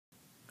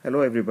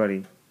Hello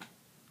everybody.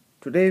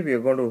 Today we are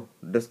going to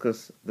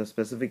discuss the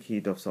specific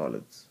heat of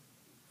solids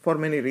for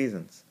many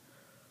reasons.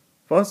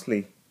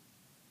 Firstly,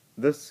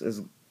 this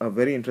is a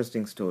very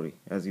interesting story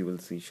as you will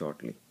see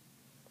shortly.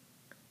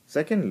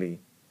 Secondly,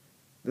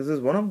 this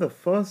is one of the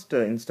first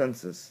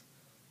instances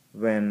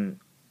when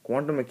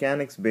quantum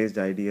mechanics based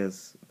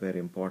ideas were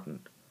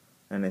important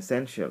and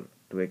essential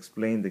to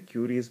explain the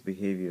curious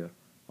behavior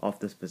of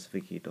the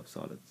specific heat of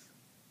solids.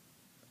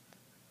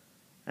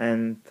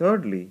 And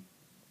thirdly,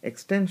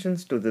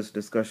 extensions to this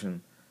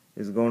discussion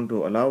is going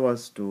to allow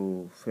us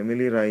to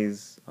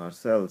familiarize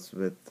ourselves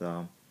with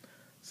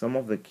some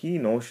of the key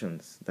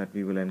notions that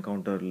we will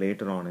encounter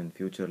later on in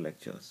future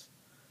lectures,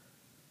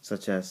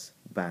 such as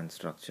band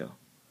structure,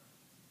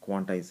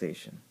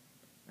 quantization,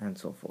 and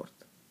so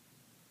forth.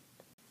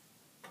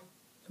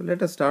 So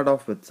let us start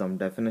off with some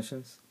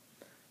definitions.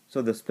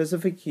 So the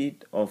specific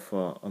heat of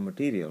a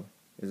material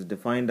is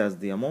defined as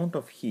the amount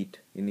of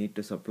heat you need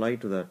to supply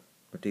to that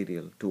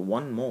material, to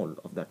 1 mole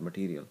of that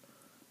material,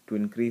 to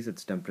increase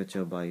its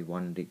temperature by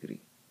 1 degree.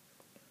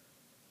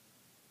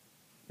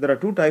 There are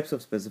two types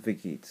of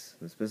specific heats,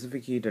 the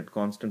specific heat at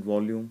constant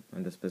volume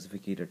and the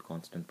specific heat at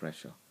constant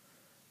pressure.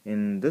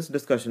 In this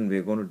discussion, we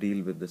are going to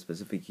deal with the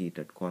specific heat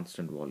at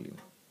constant volume.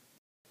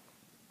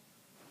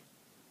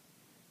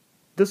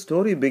 This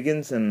story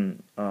begins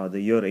in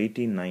the year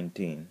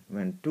 1819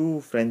 when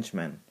two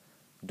Frenchmen,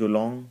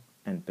 Dulong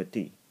and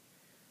Petit,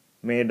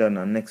 made an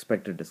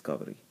unexpected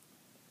discovery.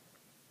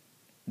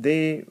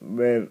 They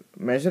were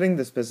measuring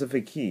the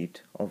specific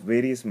heat of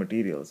various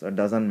materials, a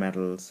dozen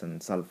metals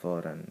and sulfur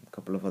and a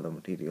couple of other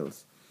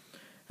materials,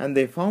 and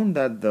they found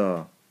that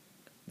the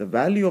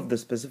value of the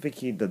specific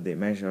heat that they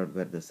measured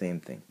were the same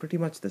thing, pretty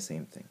much the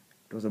same thing.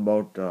 It was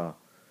about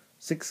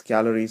 6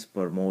 calories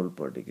per mole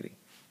per degree.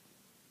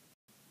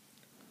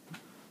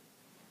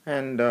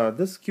 And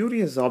this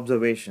curious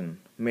observation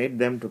made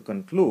them to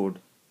conclude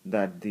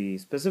that the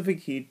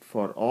specific heat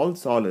for all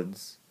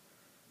solids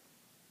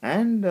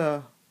and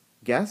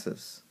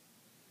gases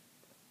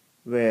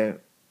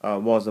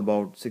was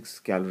about 6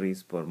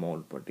 calories per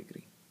mole per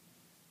degree.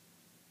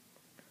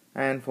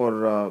 And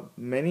for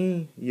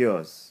many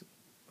years,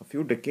 a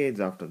few decades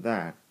after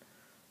that,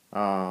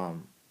 the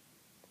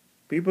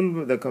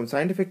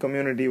scientific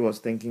community was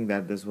thinking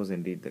that this was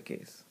indeed the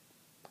case,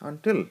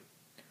 until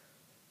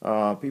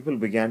people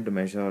began to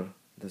measure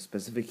the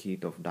specific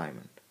heat of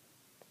diamond.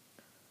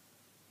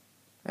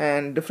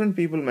 And different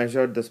people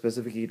measured the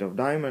specific heat of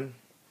diamond,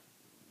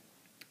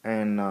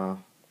 and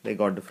they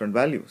got different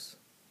values,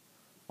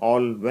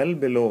 all well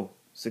below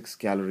 6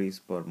 calories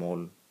per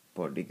mole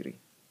per degree.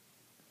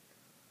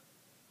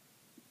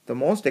 The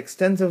most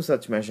extensive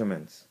such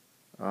measurements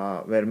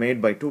were made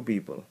by two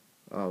people,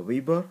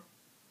 Weber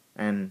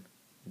and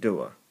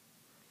Dewar.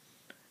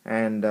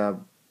 And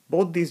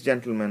both these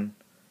gentlemen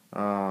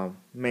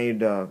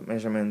made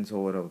measurements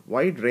over a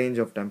wide range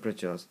of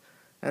temperatures,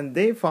 and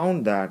they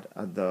found that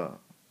at the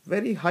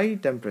very high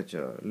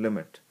temperature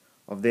limit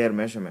of their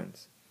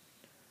measurements,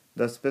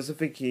 the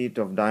specific heat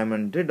of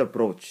diamond did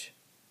approach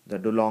the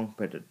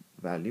Dulong-Petit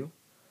value,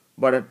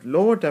 but at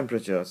lower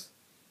temperatures,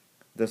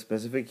 the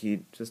specific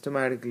heat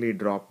systematically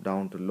dropped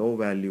down to low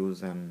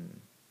values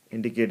and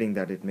indicating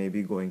that it may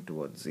be going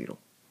towards zero.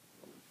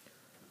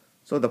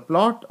 So the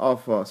plot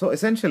of so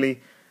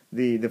essentially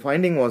the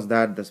finding was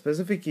that the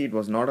specific heat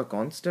was not a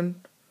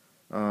constant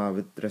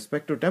with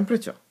respect to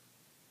temperature.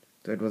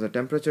 So it was a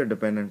temperature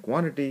dependent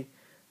quantity,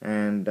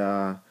 and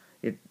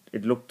it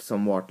looked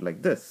somewhat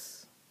like this.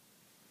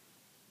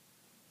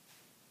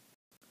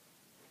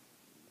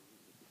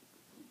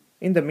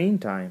 In the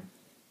meantime,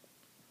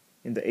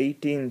 in the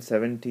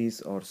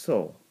 1870s or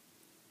so,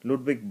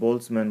 Ludwig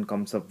Boltzmann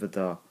comes up with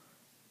a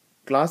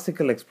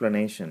classical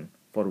explanation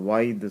for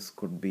why this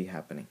could be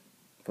happening,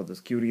 for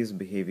this curious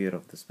behavior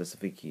of the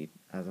specific heat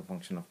as a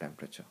function of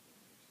temperature.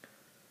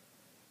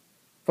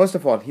 First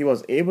of all, he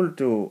was able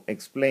to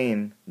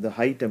explain the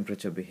high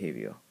temperature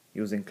behavior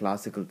using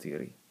classical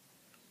theory.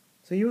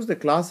 So he used the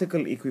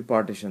classical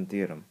Equipartition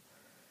Theorem,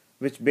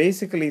 which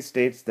basically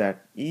states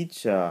that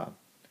each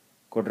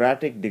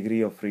quadratic degree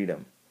of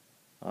freedom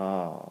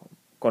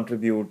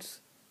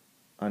contributes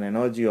an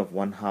energy of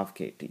 1/2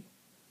 kT.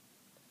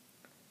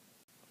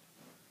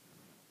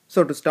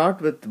 So to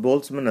start with,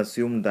 Boltzmann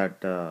assumed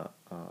that a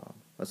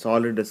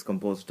solid is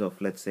composed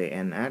of, let's say,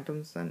 n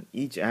atoms, and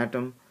each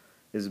atom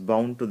is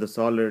bound to the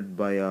solid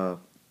by a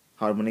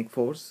harmonic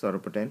force or a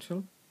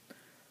potential,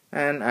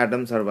 and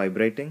atoms are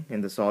vibrating in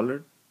the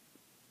solid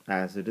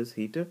as it is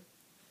heated.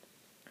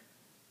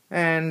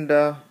 And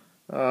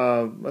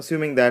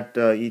assuming that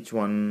each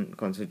one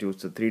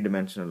constitutes a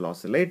three-dimensional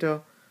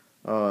oscillator,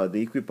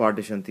 the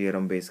equipartition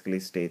theorem basically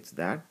states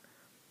that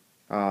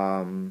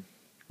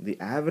the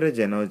average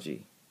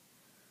energy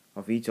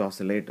of each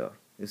oscillator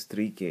is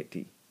 3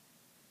 kT.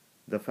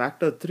 The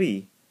factor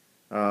 3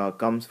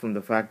 comes from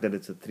the fact that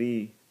it's a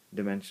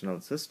three-dimensional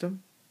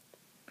system,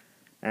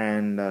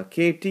 and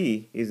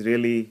kT is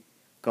really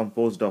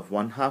composed of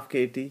 1/2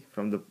 kT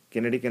from the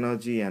kinetic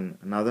energy and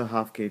another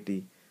 1/2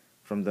 kT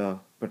from the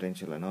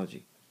potential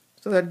energy.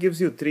 So that gives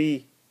you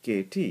 3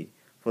 kT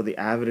for the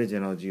average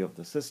energy of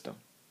the system.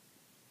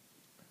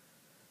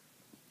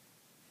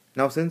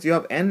 Now, since you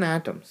have n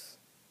atoms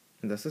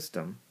in the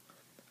system,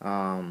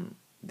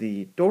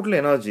 the total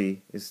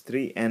energy is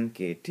 3n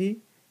kT,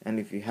 and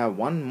if you have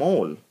 1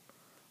 mole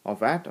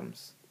of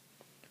atoms,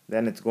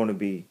 then it's going to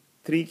be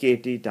 3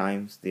 kT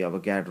times the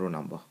Avogadro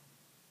number.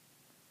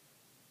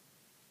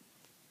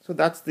 So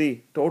that's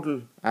the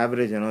total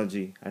average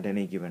energy at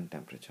any given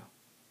temperature.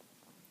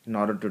 In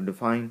order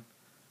to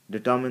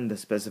determine the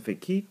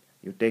specific heat,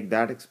 you take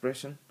that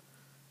expression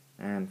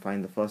and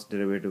find the first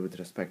derivative with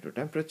respect to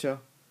temperature,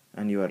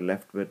 and you are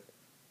left with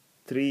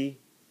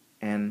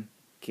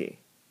 3nk.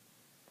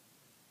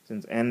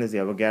 Since n is the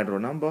Avogadro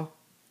number,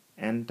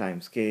 n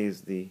times k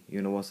is the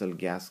universal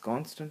gas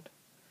constant,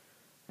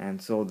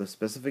 and so the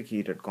specific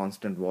heat at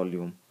constant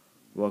volume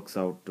works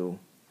out to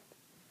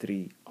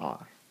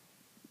 3R.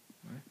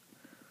 Right?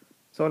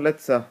 So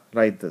let's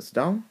write this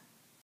down.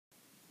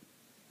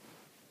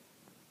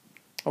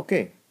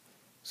 Okay,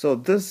 so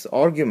this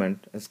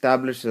argument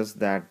establishes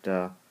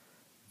that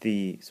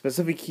the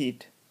specific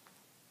heat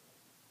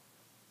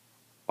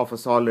of a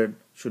solid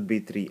should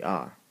be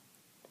 3R,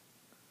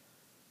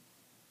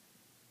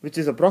 which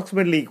is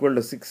approximately equal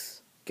to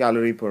 6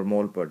 calorie per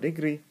mole per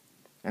degree,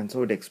 and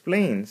so it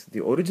explains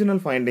the original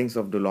findings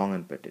of Dulong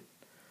and Petit.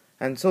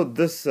 And so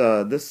this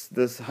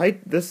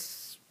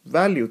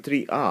value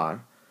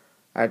 3R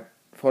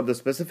for the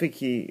specific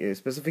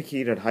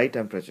heat at high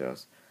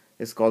temperatures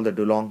is called the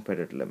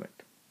Dulong-Petit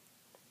limit.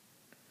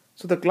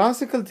 So the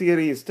classical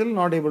theory is still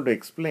not able to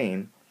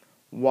explain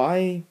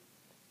why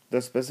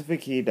the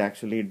specific heat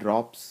actually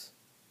drops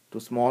to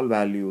small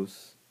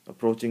values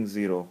approaching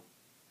zero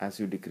as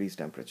you decrease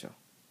temperature.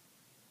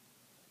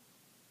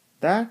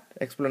 That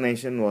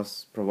explanation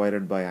was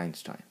provided by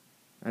Einstein,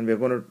 and we're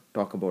going to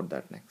talk about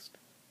that next.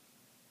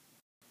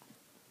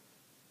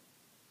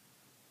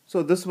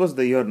 So this was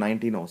the year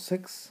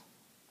 1906,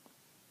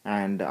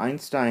 and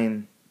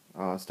Einstein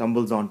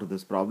stumbles onto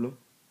this problem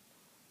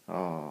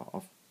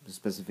of the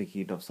specific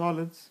heat of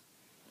solids,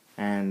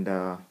 and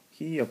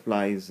he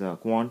applies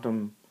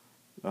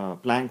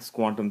Planck's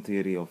quantum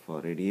theory of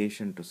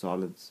radiation to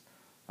solids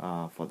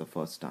for the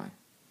first time.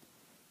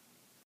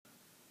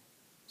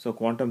 So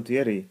quantum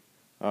theory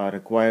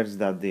requires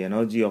that the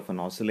energy of an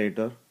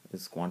oscillator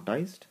is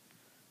quantized.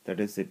 That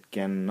is, it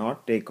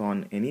cannot take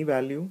on any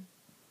value.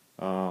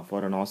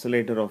 For an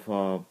oscillator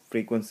of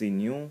frequency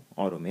nu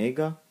or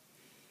omega,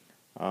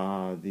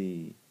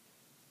 the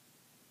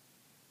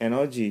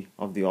energy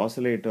of the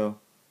oscillator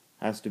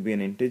has to be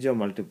an integer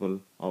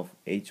multiple of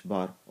h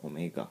bar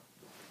omega.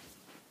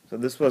 So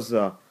this was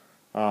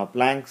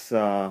Planck's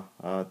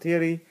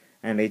theory,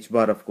 and h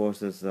bar, of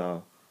course, is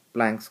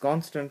Planck's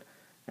constant,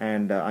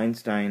 and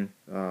Einstein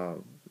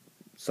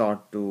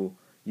sought to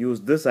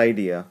use this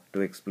idea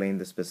to explain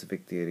the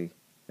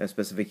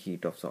specific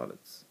heat of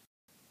solids.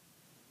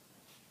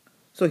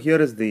 So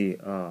here is the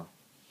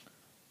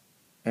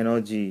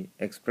energy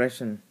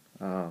expression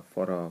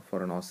for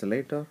an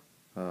oscillator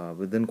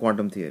within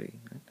quantum theory.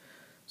 Right?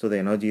 So the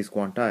energy is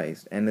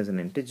quantized. N is an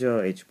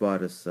integer. H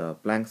bar is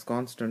Planck's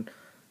constant.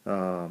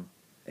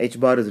 H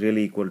bar is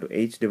really equal to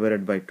h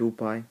divided by 2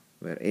 pi,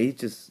 where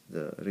h is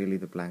really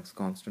the Planck's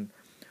constant.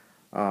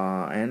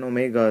 And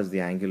omega is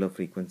the angular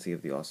frequency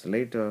of the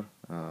oscillator.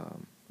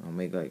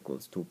 Omega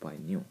equals 2 pi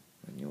nu,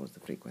 and nu is the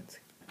frequency.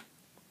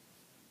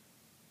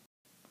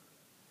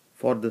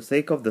 For the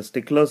sake of the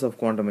sticklers of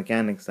quantum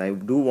mechanics, I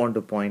do want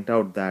to point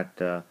out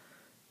that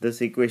this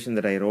equation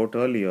that I wrote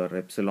earlier,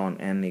 epsilon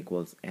n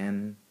equals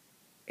n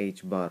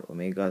h bar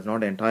omega, is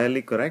not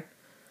entirely correct,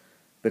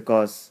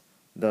 because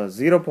the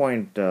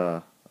 0-point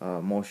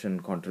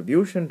motion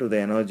contribution to the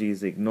energy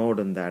is ignored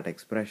in that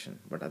expression.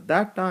 But at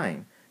that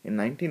time, in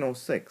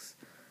 1906,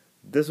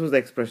 this was the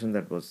expression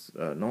that was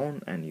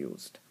known and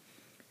used.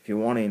 If you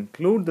want to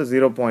include the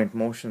 0-point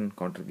motion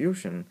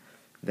contribution,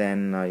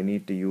 then you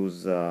need to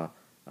use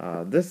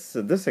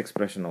this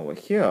expression over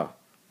here,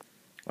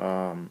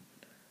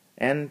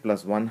 n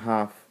plus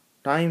 1/2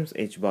 times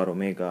h bar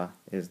omega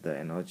is the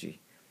energy.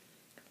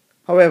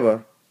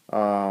 However,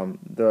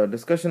 the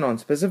discussion on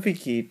specific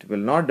heat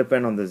will not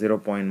depend on the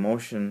 0-point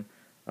motion,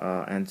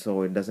 and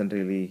so it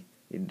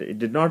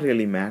did not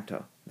really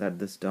matter that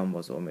this term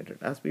was omitted,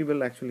 as we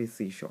will actually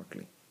see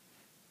shortly.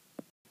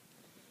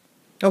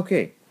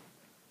 Okay,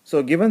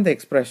 so given the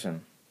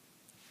expression,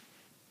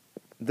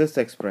 this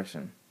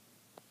expression,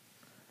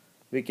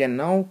 we can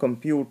now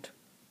compute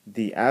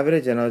the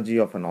average energy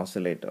of an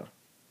oscillator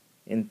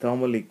in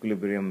thermal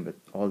equilibrium with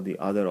all the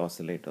other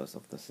oscillators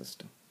of the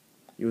system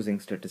using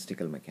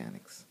statistical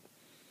mechanics.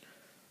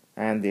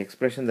 And the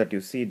expression that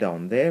you see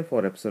down there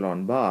for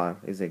epsilon bar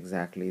is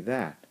exactly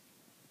that.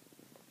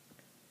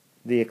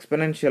 The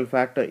exponential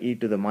factor e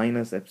to the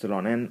minus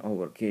epsilon n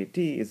over kt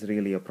is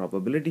really a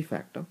probability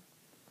factor.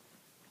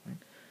 Right?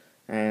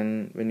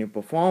 And when you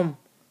perform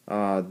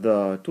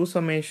the two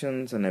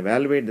summations and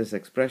evaluate this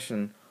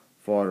expression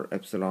for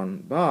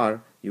epsilon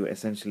bar, you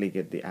essentially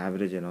get the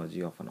average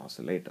energy of an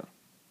oscillator.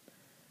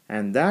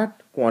 And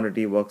that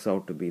quantity works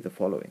out to be the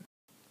following.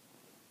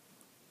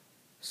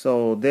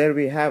 So there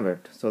we have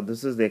it. So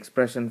this is the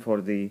expression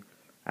for the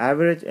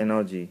average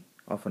energy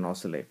of an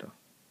oscillator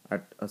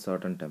at a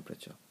certain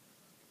temperature.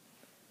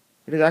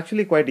 It is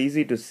actually quite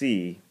easy to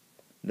see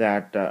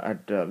that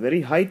at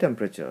very high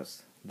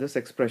temperatures, this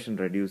expression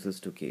reduces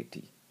to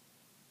kT,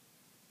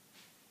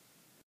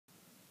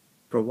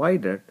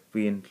 provided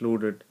we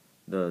included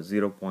the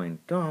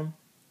 0-point term,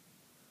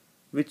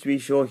 which we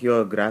show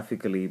here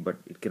graphically, but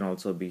it can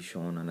also be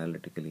shown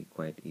analytically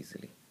quite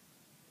easily.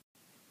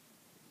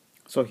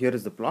 So here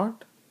is the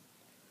plot.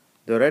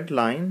 The red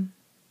line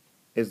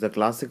is the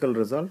classical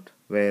result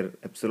where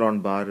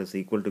epsilon bar is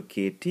equal to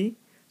kT,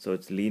 so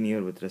it's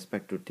linear with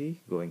respect to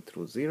t going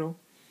through 0.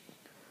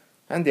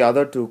 And the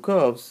other two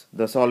curves,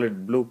 the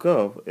solid blue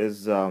curve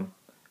is the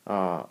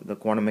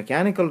quantum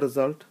mechanical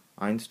result,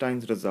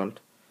 Einstein's result,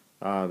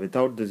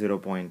 without the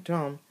 0-point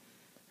term,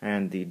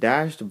 and the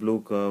dashed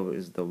blue curve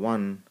is the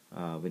one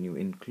when you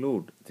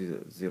include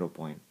the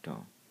 0-point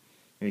term.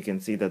 And you can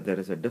see that there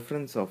is a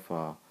difference of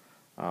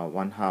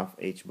 1/2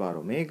 h bar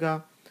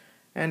omega,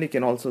 and you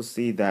can also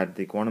see that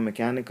the quantum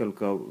mechanical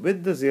curve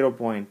with the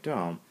 0-point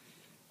term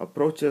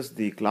approaches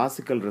the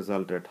classical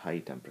result at high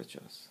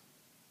temperatures.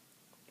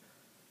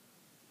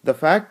 The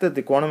fact that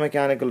the quantum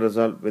mechanical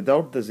result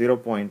without the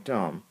 0-point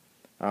term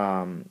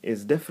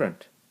is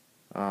different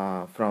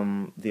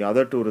from the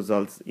other two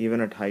results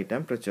even at high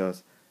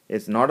temperatures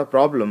is not a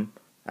problem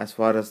as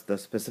far as the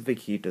specific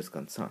heat is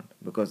concerned,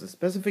 because the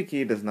specific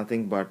heat is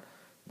nothing but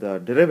the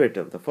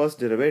derivative, the first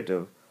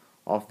derivative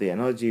of the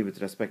energy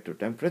with respect to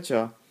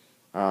temperature.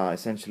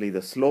 Essentially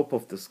the slope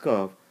of this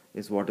curve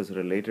is what is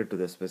related to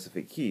the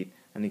specific heat,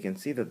 and you can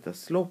see that the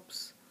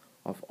slopes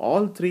of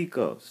all three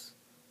curves,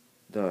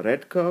 the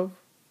red curve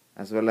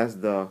as well as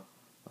the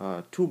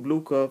two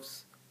blue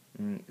curves,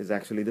 is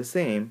actually the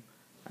same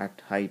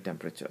at high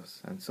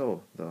temperatures. And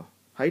so the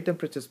high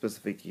temperature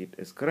specific heat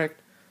is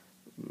correct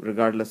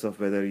regardless of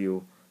whether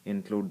you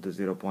include the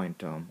 0-point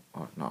term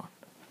or not.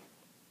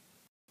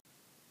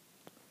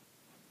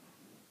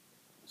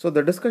 So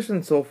the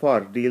discussion so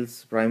far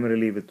deals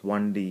primarily with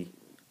 1D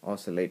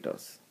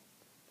oscillators.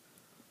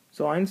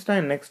 So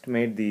Einstein next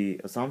made the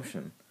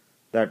assumption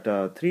that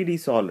a 3D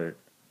solid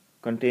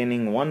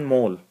containing 1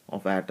 mole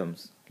of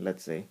atoms,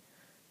 let's say,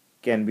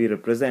 can be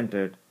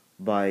represented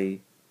by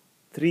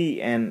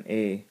 3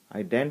 Na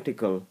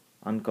identical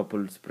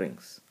uncoupled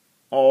springs,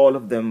 all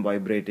of them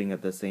vibrating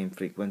at the same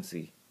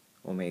frequency,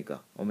 omega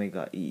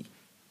E.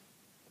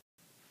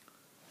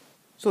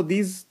 So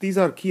these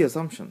are key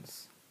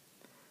assumptions.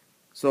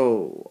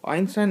 So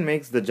Einstein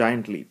makes the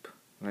giant leap,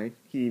 right?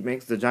 He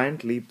makes the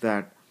giant leap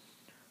that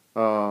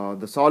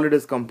the solid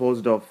is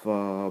composed of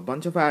a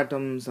bunch of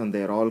atoms and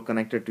they are all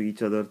connected to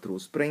each other through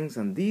springs,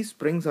 and these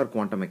springs are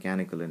quantum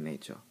mechanical in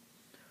nature.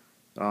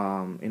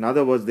 In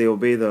other words, they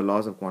obey the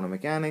laws of quantum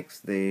mechanics.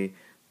 Their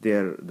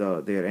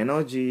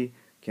energy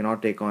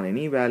cannot take on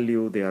any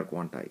value. They are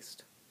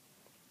quantized.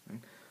 Right?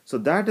 So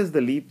that is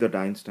the leap that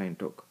Einstein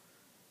took.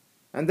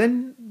 And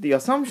then the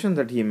assumption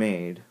that he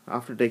made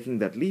after taking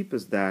that leap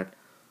is that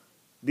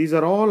these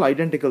are all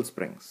identical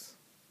springs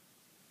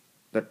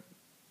that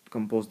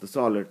compose the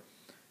solid,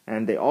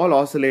 and they all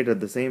oscillate at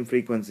the same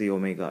frequency,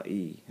 omega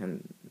E.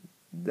 And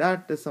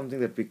that is something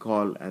that we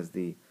call as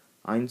the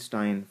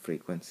Einstein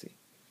frequency.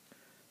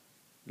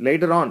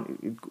 Later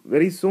on,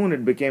 very soon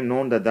it became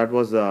known that that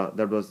was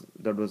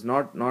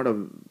not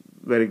a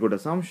very good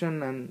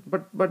assumption,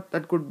 but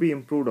that could be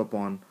improved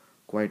upon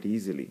quite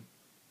easily.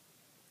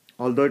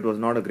 Although it was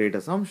not a great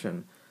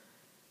assumption,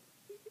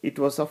 it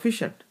was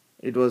sufficient.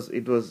 It was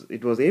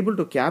able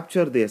to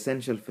capture the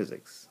essential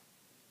physics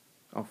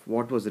of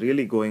what was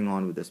really going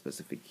on with the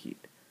specific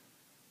heat.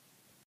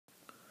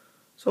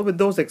 So with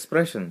those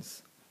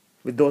expressions,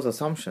 with those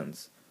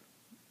assumptions,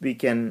 we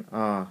can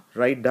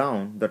write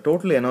down the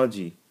total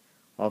energy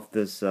of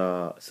this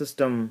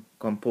system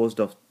composed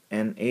of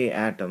Na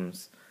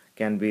atoms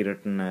can be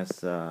written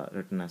as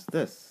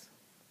this.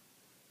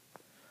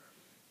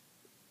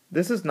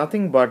 This is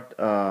nothing but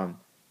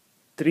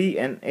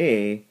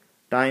 3Na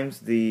times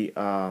the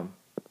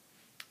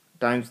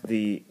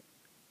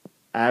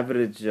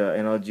average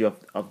energy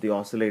of the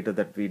oscillator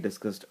that we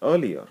discussed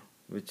earlier,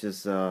 which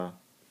is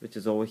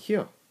over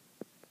here,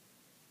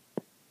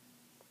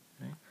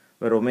 right?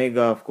 Where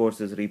omega, of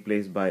course, is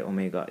replaced by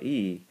omega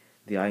E,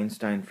 the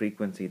Einstein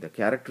frequency, the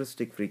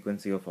characteristic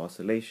frequency of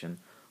oscillation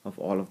of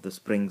all of the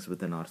springs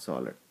within our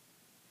solid.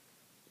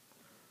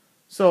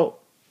 So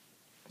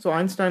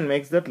Einstein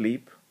makes that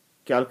leap,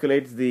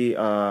 calculates the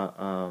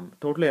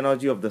total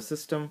energy of the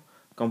system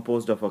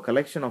composed of a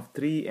collection of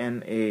 3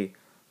 Na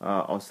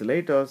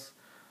oscillators,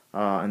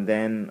 and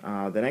then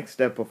the next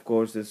step, of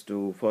course, is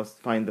to first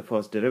find the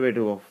first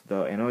derivative of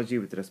the energy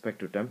with respect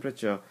to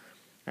temperature,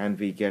 and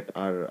we get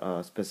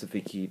our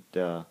specific heat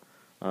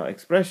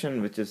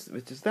expression, which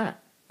is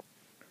that.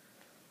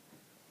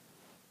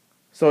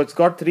 So it's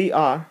got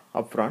 3R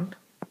up front,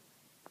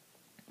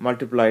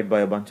 multiplied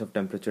by a bunch of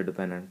temperature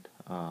dependent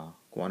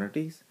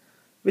quantities,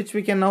 which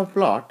we can now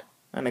plot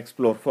and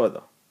explore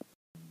further.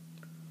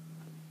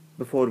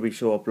 Before we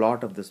show a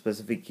plot of the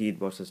specific heat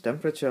versus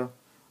temperature,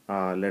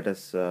 let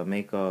us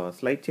make a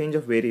slight change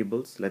of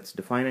variables. Let's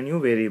define a new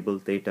variable,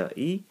 theta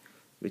E,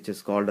 which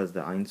is called as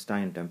the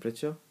Einstein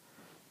temperature.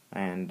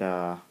 And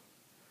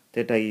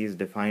theta E is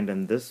defined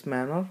in this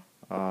manner.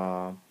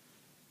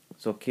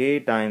 So K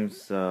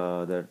times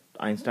the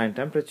Einstein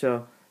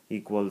temperature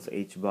equals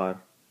h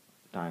bar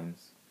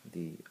times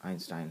the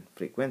Einstein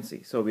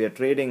frequency. So we are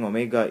trading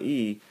omega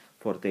E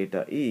for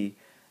theta E,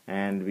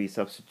 and we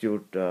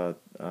substitute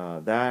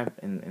that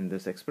in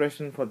this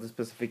expression for the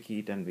specific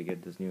heat, and we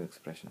get this new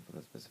expression for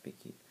the specific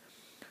heat.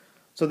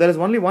 So there is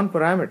only one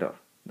parameter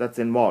that's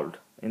involved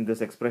in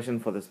this expression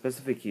for the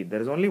specific heat.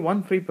 There is only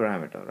one free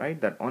parameter, right?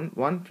 That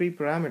one free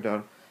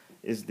parameter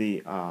is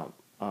the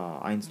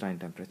Einstein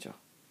temperature.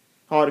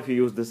 Or if you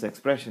use this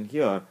expression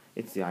here,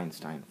 it's the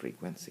Einstein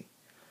frequency.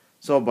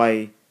 So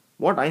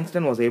what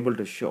Einstein was able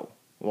to show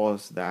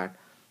was that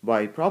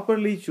by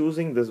properly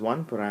choosing this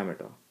one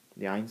parameter,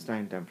 the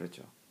Einstein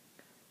temperature,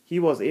 he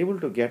was able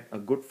to get a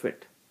good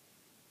fit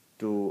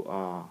to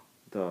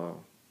the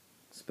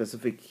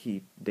specific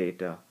heat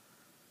data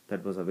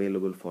that was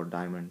available for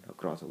diamond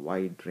across a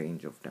wide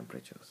range of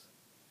temperatures,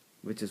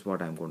 which is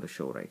what I'm going to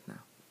show right now.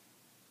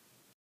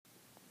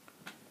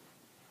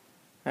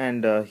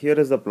 And here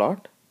is the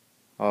plot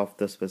of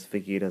the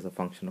specific heat as a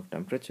function of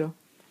temperature.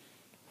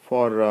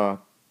 For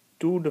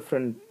two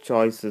different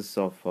choices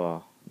of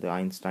the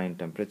Einstein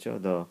temperature,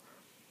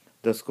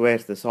 the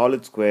squares, the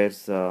solid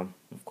squares,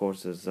 of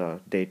course, is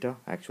data,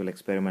 actual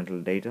experimental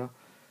data,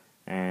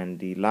 and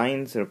the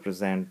lines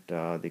represent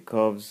the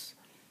curves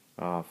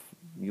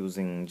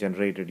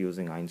generated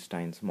using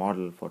Einstein's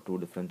model for two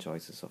different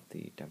choices of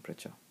the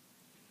temperature.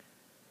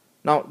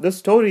 Now, this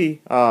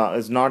story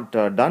is not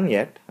done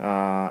yet.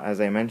 As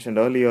I mentioned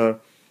earlier,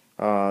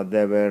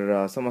 there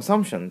were some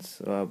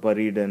assumptions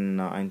buried in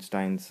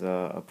Einstein's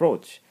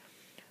approach,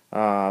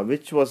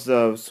 which was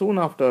soon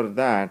after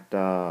that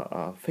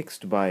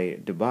fixed by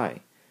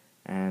Debye,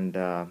 and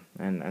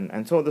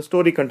so the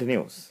story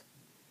continues.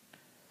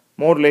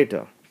 More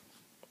later.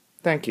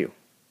 Thank you.